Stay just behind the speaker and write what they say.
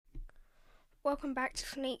Welcome back to the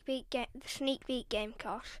Sneak Peek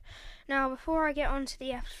Gamecast. Now, before I get on to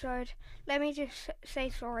the episode, let me just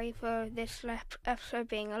say sorry for this episode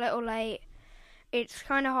being a little late. It's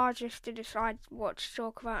kind of hard just to decide what to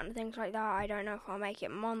talk about and things like that. I don't know if I'll make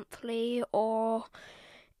it monthly or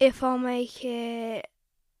if I'll make it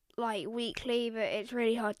like weekly, but it's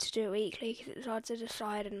really hard to do weekly because it's hard to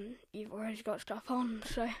decide and you've always got stuff on.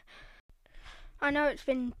 So I know it's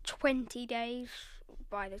been 20 days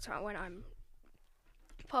by the time when I'm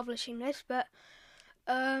publishing this, but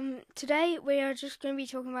today we are just going to be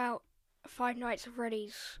talking about Five Nights at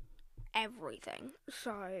Freddy's everything.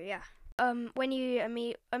 So yeah, when you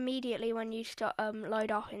immediately when you start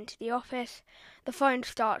load up into the office, the phone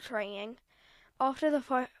starts ringing. After the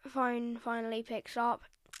phone finally picks up,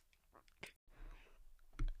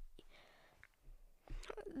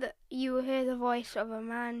 you will hear the voice of a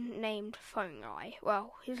man named Phone Guy.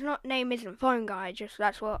 Well, his name isn't Phone Guy, just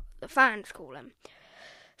that's what the fans call him.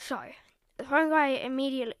 So, the Phone Guy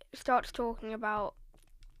immediately starts talking about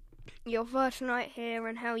your first night here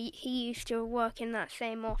and how he used to work in that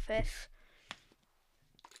same office.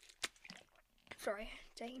 Sorry,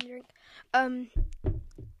 taking a drink.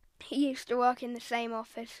 He used to work in the same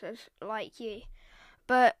office as like you,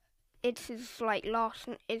 but it's his last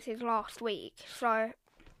week. So,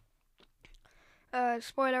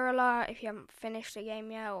 spoiler alert: if you haven't finished the game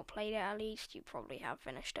yet or played it, at least you probably have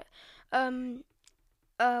finished it.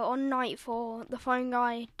 On night 4, the Phone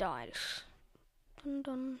Guy dies. Dun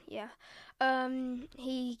dun, yeah.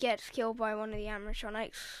 He gets killed by one of the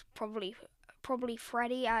animatronics, probably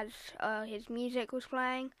Freddy, as his music was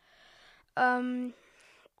playing.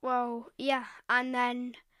 Well, yeah, and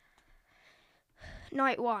then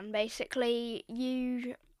night 1, basically,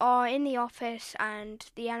 you are in the office and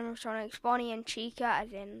the animatronics, Bonnie and Chica,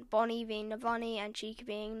 as in Bonnie being the bunny and Chica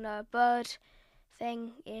being the bird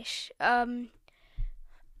thing-ish,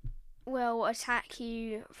 will attack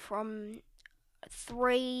you from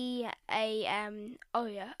 3 a.m. Oh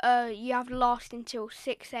yeah, you have to last until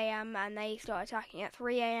 6 a.m. and they start attacking at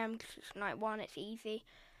 3 a.m. because it's night 1, it's easy.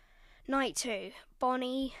 Night 2,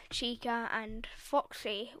 Bonnie, Chica and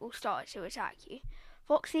Foxy will start to attack you.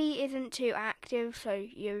 Foxy isn't too active, so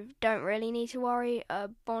you don't really need to worry.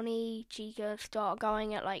 Bonnie, Chica start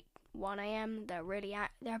going at like 1 a.m. They're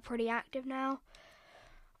pretty active now.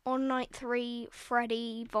 On night 3,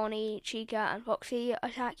 Freddy, Bonnie, Chica and Foxy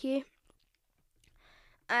attack you.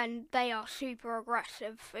 And they are super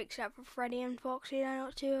aggressive, except for Freddy and Foxy, they're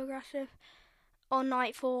not too aggressive. On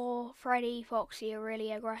night 4, Freddy, Foxy are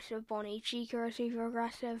really aggressive, Bonnie, Chica are super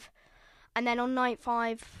aggressive. And then on night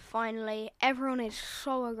 5, finally, everyone is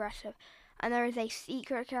so aggressive. And there is a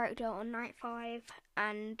secret character on night 5,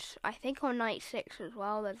 and I think on night 6 as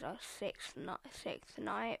well, there's a sixth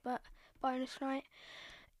night, but bonus night.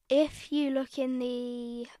 If you look in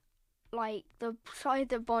the side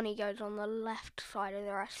that Bonnie goes on, the left side of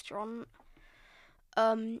the restaurant,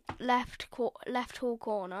 left hall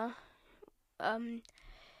corner,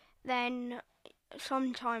 then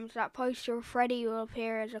sometimes that poster of Freddy will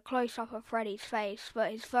appear as a close-up of Freddy's face,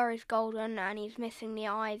 but his fur is golden and he's missing the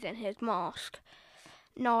eyes in his mask.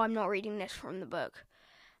 No, I'm not reading this from the book.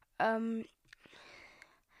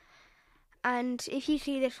 And if you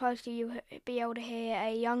see this poster, you'll be able to hear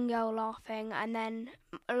a young girl laughing, and then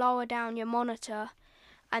lower down your monitor,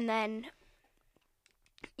 and then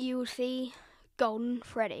you will see Golden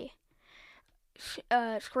Freddy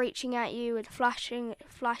screeching at you with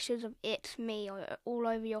flashes of "It's me" all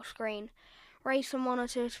over your screen. Raise the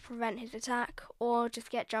monitor to prevent his attack, or just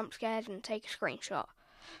get jump scared and take a screenshot.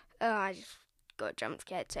 I just got jump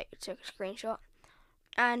scared, took a screenshot.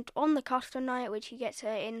 And on the custom night, which you get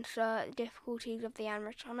to insert difficulties of the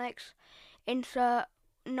animatronics, insert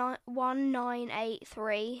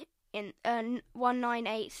 1983 in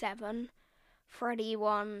 1987, Freddy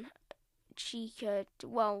 1, Chica,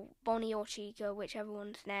 well, Bonnie or Chica, whichever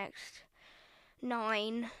one's next,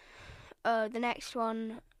 9, the next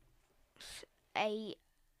one, 8,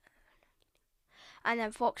 and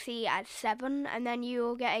then Foxy at 7, and then you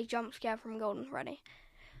will get a jump scare from Golden Freddy.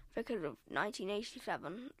 Because of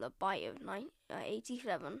 1987, the bite of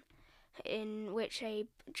 87, in which a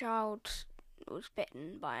child was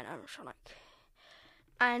bitten by an animatronic.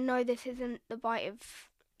 And no, this isn't the bite of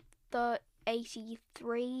the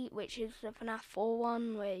 83, which is the FNAF 4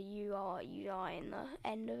 one, where you die in the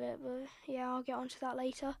end of it, but yeah, I'll get onto that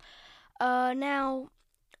later. Now,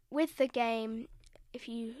 with the game, if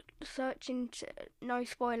you search into, no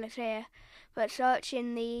spoilers here, but search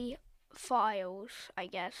in the files, I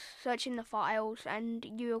guess. Search in the files and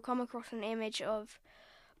you'll come across an image of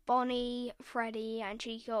Bonnie, Freddy, and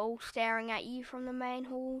Chica all staring at you from the main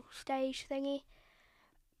hall stage thingy.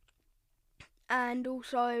 And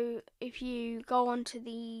also, if you go onto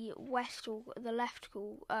the right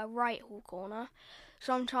hall corner,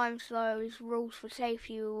 sometimes those rules for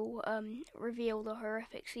safety will reveal the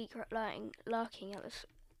horrific secret lurking at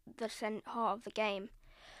the heart of the game.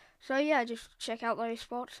 So yeah, just check out those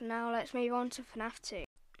spots. Now let's move on to FNAF 2.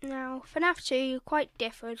 Now, FNAF 2 quite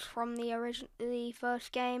differs from the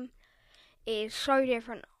first game. It is so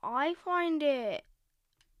different. I find it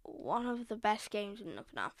one of the best games in the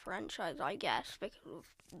FNAF franchise, I guess, because of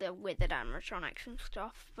the withered animatronics and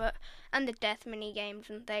stuff, and the death mini games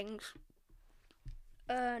and things.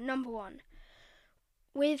 Number 1.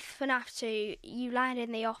 With FNAF 2, you land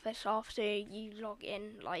in the office after you log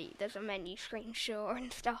in, like, there's a menu screen, sure,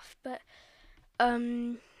 and stuff, but,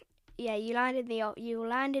 yeah, you land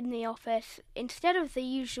in the office. Instead of the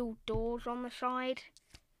usual doors on the side,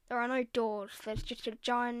 there are no doors. There's just a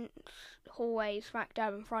giant hallway smack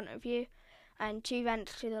dab in front of you, and 2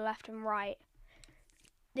 vents to the left and right.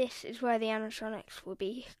 This is where the animatronics will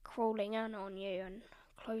be crawling in on you and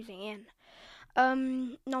closing in.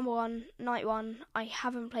 Number 1, Night 1. I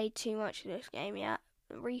haven't played too much of this game yet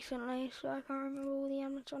recently, so I can't remember all the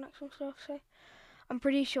animatronics and stuff, so I'm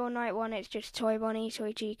pretty sure Night 1 it's just Toy Bonnie,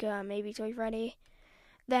 Toy Chica, and maybe Toy Freddy.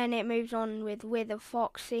 Then it moves on with a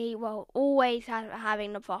Foxy. Well, always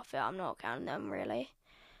having the Puppet. I'm not counting them, really.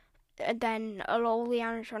 And then all the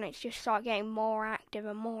animatronics just start getting more active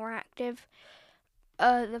and more active.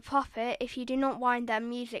 The Puppet, if you do not wind their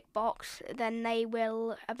music box, then they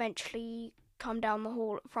will eventually come down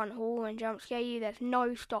the front hall and jump scare you. There's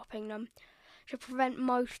no stopping them. To prevent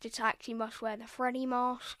most attacks, you must wear the Freddy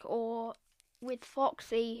mask, or with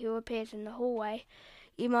Foxy, who appears in the hallway,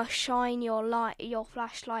 you must shine your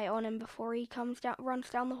flashlight on him before he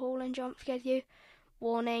runs down the hall and jump scares you.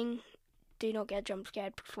 Warning, do not get jump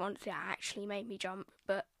scared, because once it actually made me jump.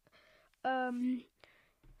 But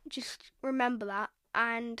just remember that.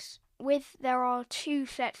 And there are 2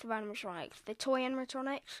 sets of animatronics: the toy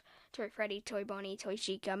animatronics, Toy Freddy, Toy Bonnie, Toy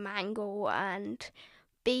Chica, Mangle, and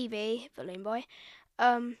BB, Balloon Boy.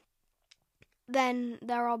 Then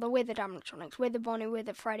there are the withered animatronics: Withered Bonnie,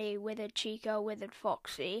 Withered Freddy, Withered Chica, Withered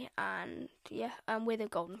Foxy, and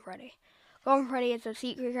Withered Golden Freddy. Golden Freddy is a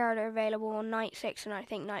secret character available on Night 6 and I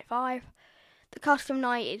think Night 5. The custom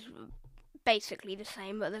night is basically the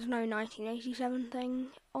same, but there's no 1987 thing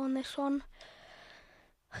on this one.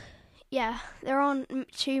 Yeah, there aren't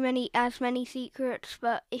as many secrets,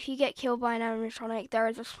 but if you get killed by an animatronic, there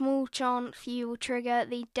is a small chance you will trigger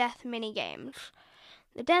the death minigames.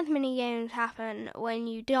 The death minigames happen when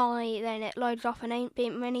you die, then it loads off an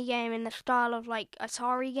 8-bit minigame in the style of like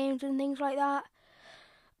Atari games and things like that.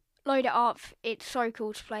 Load it up, it's so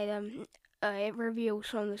cool to play them. It reveals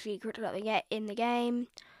some of the secrets that they get in the game.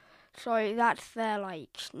 So that's their like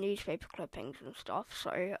newspaper clippings and stuff.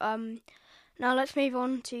 So now let's move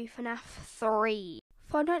on to FNAF 3.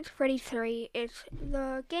 Five Nights at Freddy's 3 is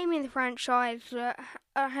the game in the franchise that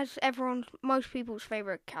has most people's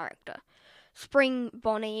favourite character. Spring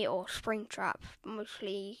Bonnie, or Springtrap,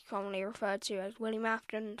 mostly commonly referred to as William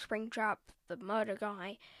Afton, Springtrap, the murder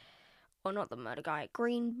guy, or not the murder guy,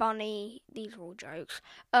 Green Bunny, these are all jokes.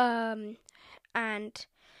 And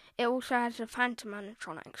it also has the Phantom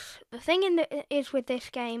animatronics. The thing is with this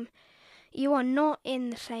game, you are not in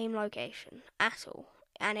the same location at all,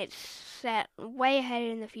 and it's set way ahead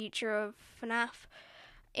in the future of FNAF,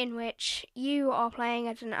 in which you are playing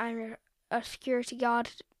as a security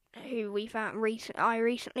guard who I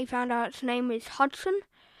recently found out its name is Hudson,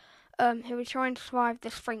 who is trying to survive the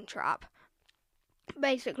Springtrap.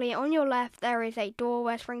 Basically, on your left there is a door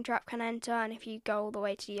where Springtrap can enter, and if you go all the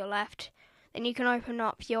way to your left, then you can open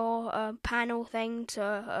up your panel thing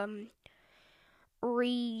to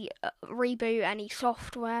reboot any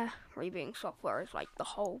software. Rebooting software is like the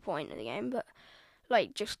whole point of the game, but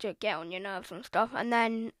like just to get on your nerves and stuff. And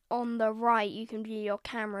then on the right you can view your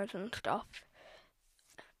cameras and stuff.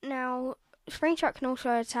 Now, Springtrap can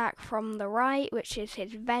also attack from the right, which is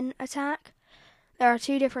his vent attack. There are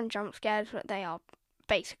 2 different jump scares, but they are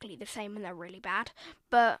basically the same and they're really bad.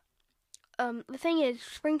 But the thing is,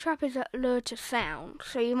 Springtrap is lured to sound,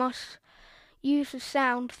 so you must use the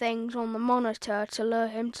sound things on the monitor to lure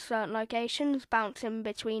him to certain locations, bounce him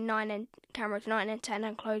between cameras 9 and 10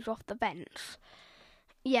 and close off the vents.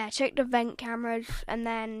 Yeah, check the vent cameras, and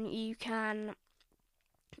then you can,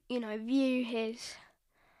 view his...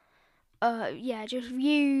 just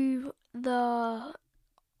view the...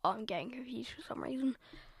 I'm getting confused for some reason.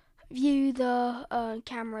 View the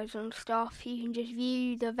cameras and stuff. You can just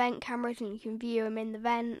view the vent cameras and you can view them in the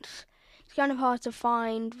vents. It's kind of hard to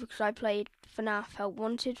find because I played FNAF Help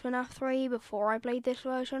Wanted FNAF 3 before I played this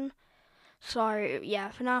version. So,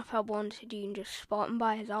 yeah, FNAF Help Wanted, you can just spot him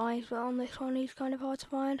by his eyes, but on this one, he's kind of hard to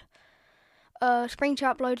find.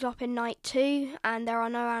 Springtrap loads up in Night 2, and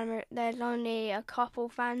there's only a couple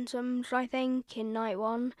Phantoms, I think, in Night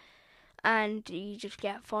 1. And you just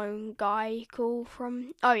get a phone guy call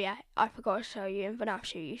from... Oh, yeah, I forgot to tell you, in FNAF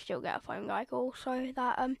 2, you still get a phone guy call, so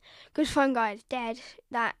that, because phone guy is dead,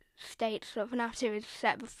 that states that FNAF 2 is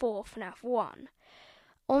set before FNAF 1.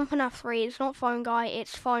 On FNAF 3, it's not phone guy,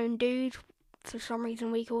 it's phone dude. For some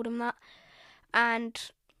reason, we called him that. And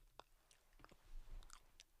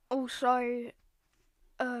also,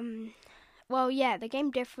 well, yeah, the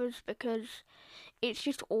game differs because it's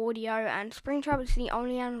just audio, and Springtrap is the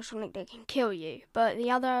only animatronic that can kill you. But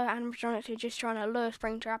the other animatronics are just trying to lure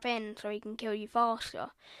Springtrap in so he can kill you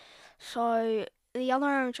faster. So the other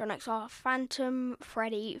animatronics are Phantom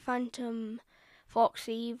Freddy, Phantom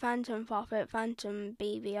Foxy, Phantom Puppet, Phantom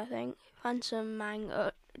BB, I think, Phantom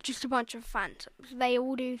Mango, just a bunch of Phantoms. They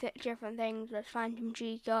all do different things. There's Phantom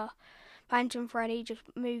Chica, Phantom Freddy just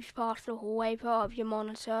moves past the hallway part of your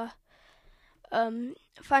monitor.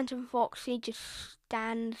 Phantom Foxy just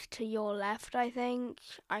stands to your left, I think.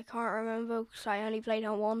 I can't remember because I only played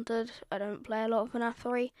Unwanted. I don't play a lot of FNAF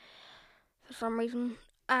 3 for some reason,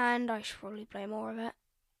 and I should probably play more of it.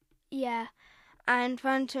 Yeah, and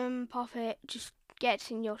Phantom Puppet just gets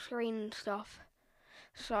in your screen and stuff.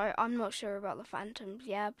 So I'm not sure about the Phantoms,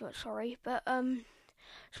 yeah, but sorry. But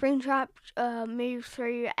Springtrap moves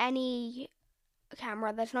through any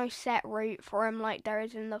camera. There's no set route for him like there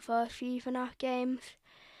is in the first few FNAF games.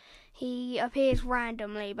 He appears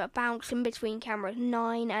randomly, but bouncing between cameras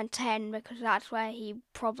 9 and 10 because that's where he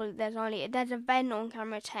probably there's a vent on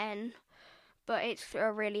camera 10, but it's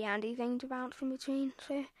a really handy thing to bounce in between.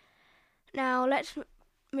 So now let's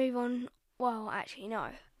move on. Well, actually no.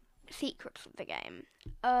 Secrets of the game.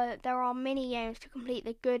 There are mini games to complete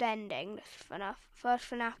the good ending. This is first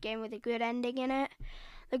FNAF game with a good ending in it.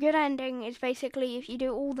 The good ending is basically if you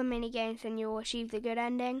do all the mini games, then you'll achieve the good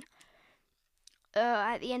ending.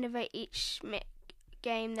 At the end of each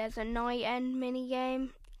game, there's a night end mini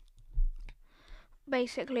game.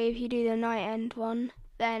 Basically, if you do the night end one,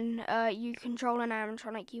 then you control an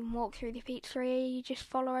animatronic. You can walk through the pizzeria. You just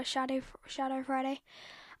follow a shadow Freddy.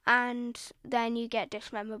 And then you get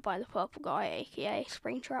dismembered by the purple guy, aka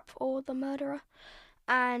Springtrap or the murderer.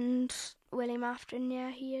 And William Afton,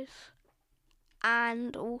 yeah, he is.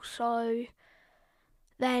 And also,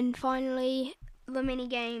 then finally, the mini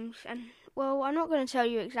games. And, well, I'm not going to tell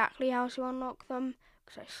you exactly how to unlock them,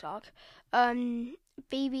 because I suck.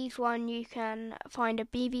 BB's one, you can find a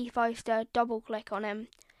BB poster, double click on him.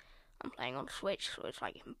 I'm playing on Switch, so it's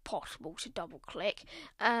like impossible to double click.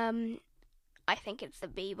 I think it's the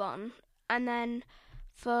B button. And then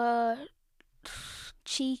for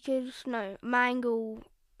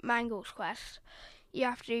Mangle's quest, you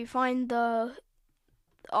have to find the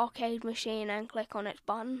arcade machine and click on its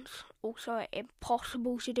buttons. Also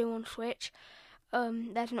impossible to do on Switch.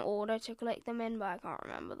 There's an order to click them in, but I can't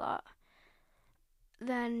remember that.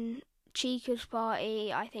 Then Chica's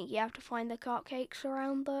party, I think you have to find the cupcakes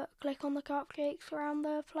click on the cupcakes around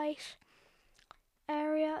the place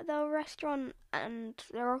area, the restaurant, and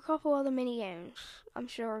there are a couple other mini games. I'm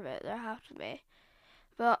sure of it, there have to be.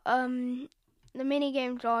 But the mini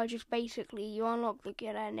games are just basically you unlock the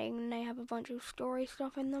good ending and they have a bunch of story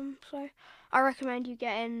stuff in them. So I recommend you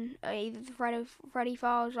get in either the Freddy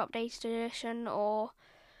Files Updated Edition or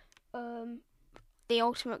the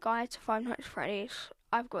Ultimate Guide to Five Nights at Freddy's.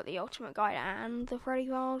 I've got the Ultimate Guide and the Freddy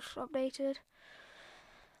Files Updated.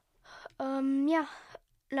 Yeah.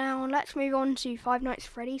 Now let's move on to Five Nights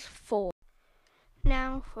at Freddy's 4.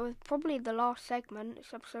 Now, for probably the last segment,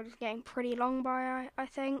 this episode is getting pretty long by I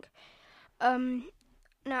think.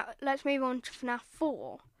 Now let's move on to FNAF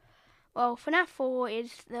 4. Well, FNAF 4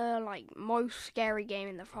 is the most scary game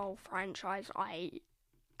in the whole franchise.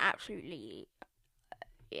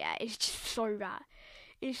 It's just so bad.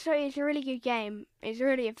 It's a really good game. It's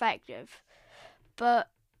really effective, but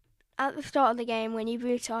at the start of the game, when you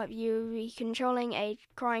boot up, you'll be controlling a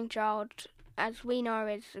crying child. As we know,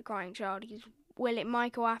 is a crying child. He's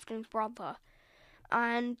Michael Afton's brother.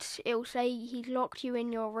 And it'll say he's locked you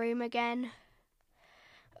in your room again.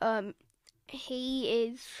 He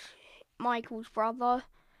is Michael's brother.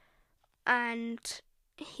 And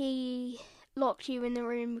he locked you in the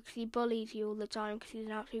room because he bullies you all the time because he's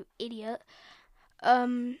an absolute idiot.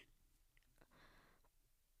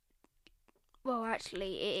 Well,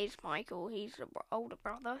 actually, it is Michael. He's the older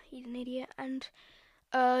brother. He's an idiot. And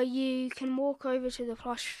you can walk over to the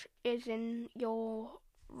plush is in your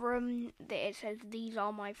room that it says "These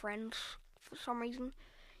are my friends" for some reason.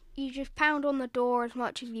 You just pound on the door as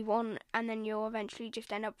much as you want, and then you'll eventually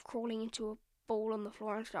just end up crawling into a ball on the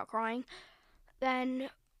floor and start crying. Then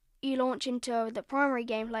you launch into the primary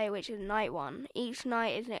gameplay, which is night one. Each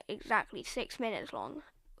night is exactly 6 minutes long,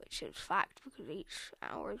 which is fact because each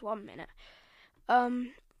hour is 1 minute.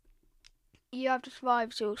 You have to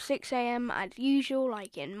survive till 6 a.m. as usual,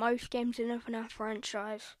 like in most games in the FNAF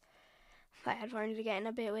franchise. My headphones are getting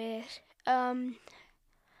a bit weird.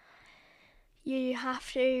 You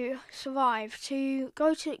have to survive. To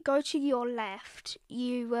go to your left,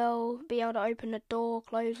 you will be able to open the door,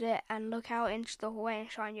 close it, and look out into the hallway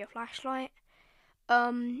and shine your flashlight.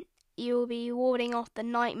 You'll be warding off the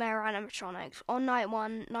Nightmare animatronics. On night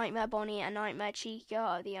one, Nightmare Bonnie and Nightmare Chica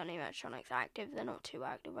are the only animatronics active. They're not too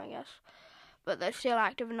active, I guess, but they're still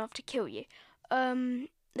active enough to kill you.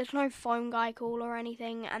 There's no phone guy call or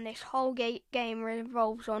anything, and this whole game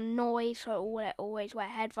revolves on noise, so always wear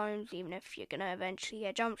headphones, even if you're going to eventually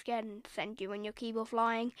get jump scared and send you and your keyboard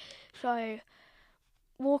flying. So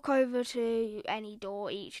walk over to any door.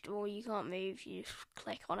 Each door you can't move, you just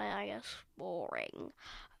click on it, I guess. Boring.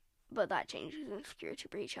 But that changes in Security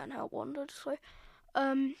Breach and Help Wandered, so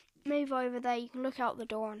move over there. You can look out the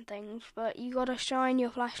door and things, but you gotta shine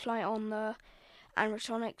your flashlight on the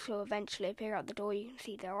animatronics will eventually appear at the door. You can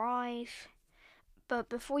see their eyes. But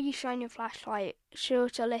before you shine your flashlight, sure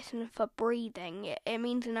to listen for breathing. It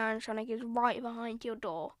means an animatronic is right behind your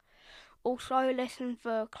door. Also listen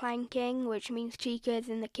for clanking, which means Chica is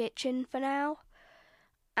in the kitchen for now.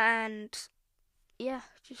 And yeah,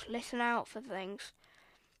 just listen out for things.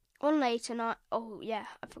 On later night, oh yeah,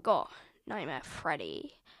 I forgot, Nightmare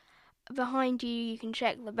Freddy. Behind you, you can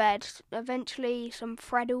check the bed. Eventually, some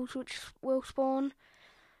freddys which will spawn,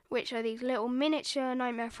 which are these little miniature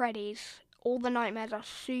Nightmare Freddys. All the nightmares are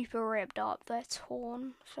super ripped up. They're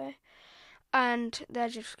torn, and they're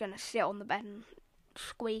just gonna sit on the bed and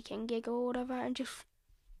squeak and giggle or whatever, and just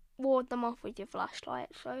ward them off with your flashlight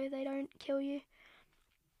so they don't kill you.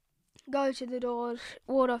 Go to the doors,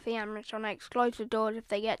 ward off the animatronics, close the doors if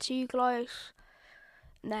they get too close.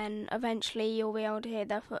 Then eventually you'll be able to hear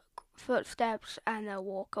their footsteps and they'll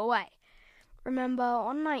walk away. Remember,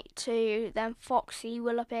 on night 2, then Foxy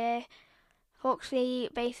will appear. Foxy,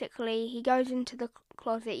 basically, he goes into the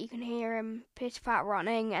closet, you can hear him pitter-pat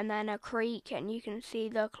running, and then a creak, and you can see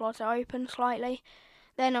the closet open slightly.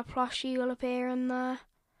 Then a plushie will appear in there.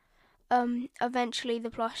 Eventually the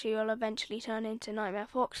plushie will eventually turn into Nightmare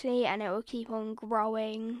Foxy, and it will keep on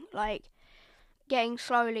growing, like getting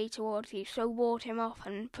slowly towards you. So ward him off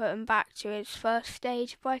and put him back to his first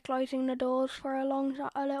stage by closing the doors for a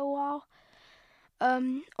little while.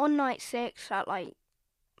 On night 6, at like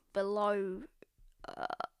below,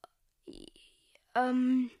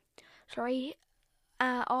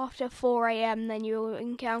 after 4 a.m, then you'll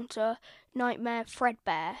encounter Nightmare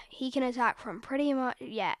Fredbear. He can attack from pretty much,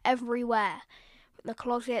 everywhere. The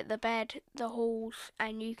closet, the bed, the halls,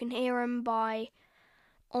 and you can hear him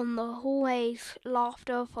on the hallways,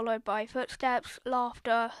 laughter followed by footsteps,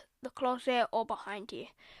 laughter, the closet, or behind you.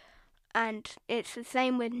 And it's the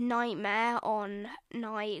same with Nightmare on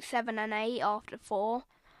night 7 and 8 after 4.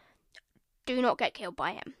 Do not get killed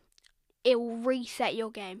by him. It will reset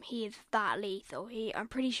your game. He is that lethal. I'm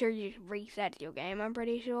pretty sure you reset your game. I'm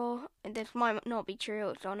pretty sure. And this might not be true.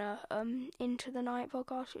 It's on a Into the Night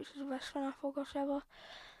podcast, which is the best FNAF podcast ever.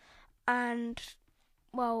 And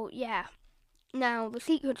well, yeah. Now the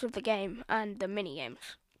secrets of the game and the mini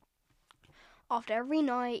games. After every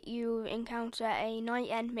night, you encounter a night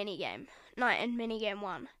end minigame. Night end minigame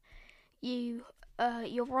 1.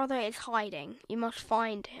 Your brother is hiding. You must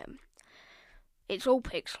find him. It's all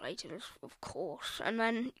pixelated, of course. And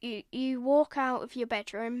then you walk out of your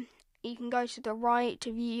bedroom. You can go to the right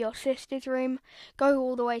to view your sister's room. Go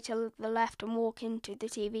all the way to the left and walk into the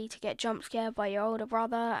TV to get jump scared by your older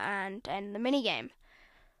brother and end the minigame.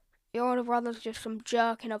 Your older brother's just some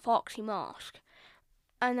jerk in a foxy mask.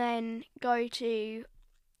 And then go to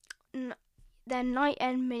night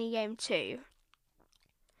end minigame 2.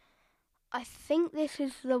 I think this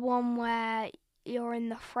is the one where you're in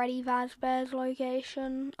the Freddy Fazbear's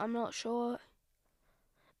location. I'm not sure.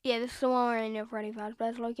 Yeah, this is the one where you're in your Freddy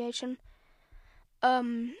Fazbear's location.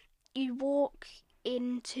 You walk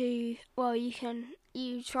into,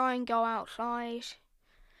 you try and go outside,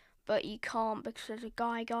 but you can't because there's a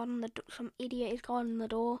guy guarding some idiot is guarding the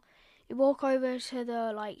door. You walk over to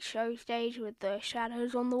the show stage with the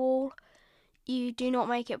shadows on the wall. You do not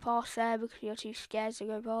make it past there because you're too scared to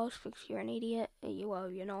go past because you're an idiot.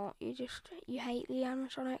 You're not. You hate the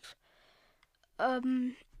animatronics.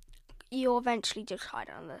 You'll eventually just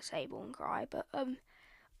hide under the table and cry. But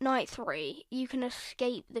night 3, you can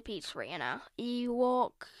escape the pizzeria now. You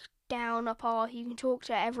walk down a path, you can talk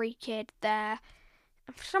to every kid there.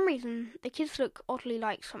 And for some reason, the kids look oddly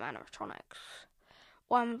like some animatronics.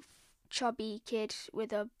 One chubby kid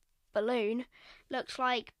with a balloon looks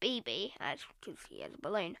like Baby, because he has a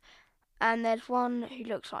balloon. And there's one who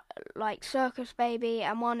looks like Circus Baby,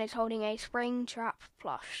 and one is holding a Spring Trap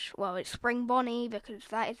plush. Well, it's Spring Bonnie, because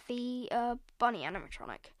that is the bunny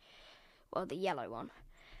animatronic. Well, the yellow one.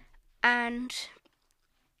 And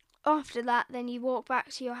after that, then you walk back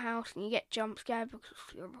to your house and you get jump scared because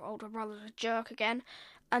your older brother's a jerk again.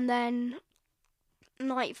 And then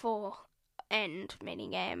night 4, end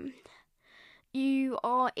minigame. You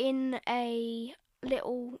are in a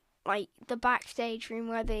little, like, the backstage room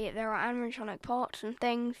where there are animatronic parts and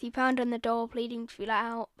things. You pound on the door pleading to be let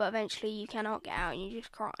out, but eventually you cannot get out and you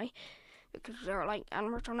just cry because there are, like,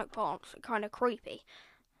 animatronic parts that are kind of creepy.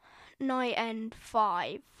 Night end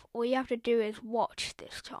 5. All you have to do is watch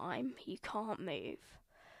this time. You can't move.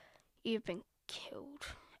 You've been killed.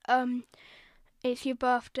 It's your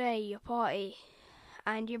birthday, your party,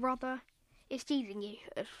 and your brother is teasing you,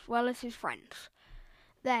 as well as his friends.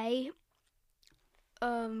 They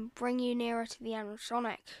bring you nearer to the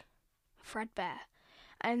animatronic, Fredbear,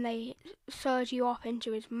 and they surge you up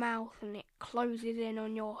into his mouth and it closes in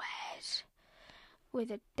on your head with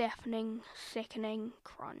a deafening, sickening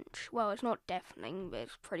crunch. Well, it's not deafening, but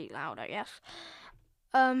it's pretty loud, I guess.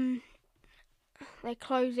 They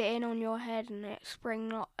close it in on your head and it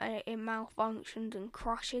malfunctions and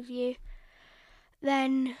crushes you.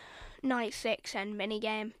 Then, night 6 end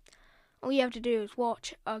minigame. All you have to do is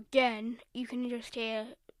watch again. You can just hear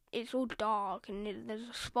it's all dark and there's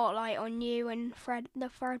a spotlight on you and the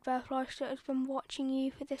Fredbear plush that has been watching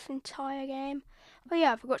you for this entire game. Oh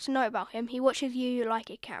yeah, I forgot to note about him. He watches you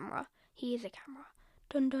like a camera. He is a camera.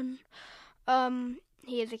 Dun dun.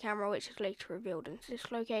 He is a camera, which is later revealed in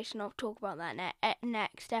this location. I'll talk about that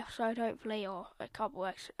next episode, hopefully, or a couple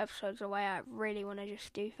episodes away. I really want to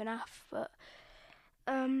just do FNAF, but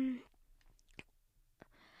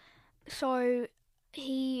so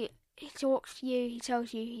he talks to you. He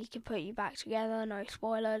tells you he can put you back together. No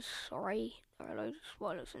spoilers. Sorry, there are loads of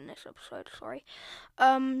spoilers in this episode. Sorry.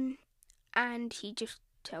 And he just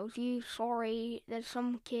tells you sorry. There's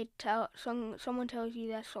someone tells you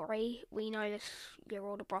they're sorry. We know this, your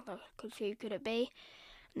older brother, because who could it be?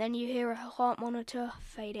 And then you hear a heart monitor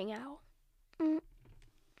fading out.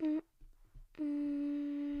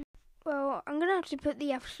 Well, I'm gonna have to put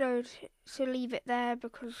the episode to leave it there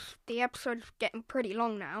because the episode's getting pretty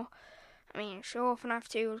long now. I mean, sure, FNAF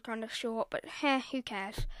 2 was kind of short, but who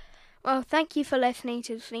cares? Well, thank you for listening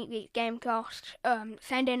to the Sneak Peek Gamecast.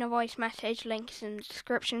 Send in a voice message, links in the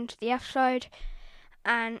description to the episode,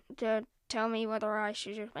 and tell me whether I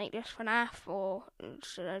should just make this FNAF or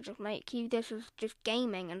should I just make you this as just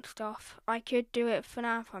gaming and stuff. I could do it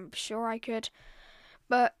FNAF, I'm sure I could.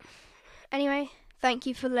 But anyway, thank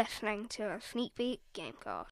you for listening to a Sneak Peek Gamecast.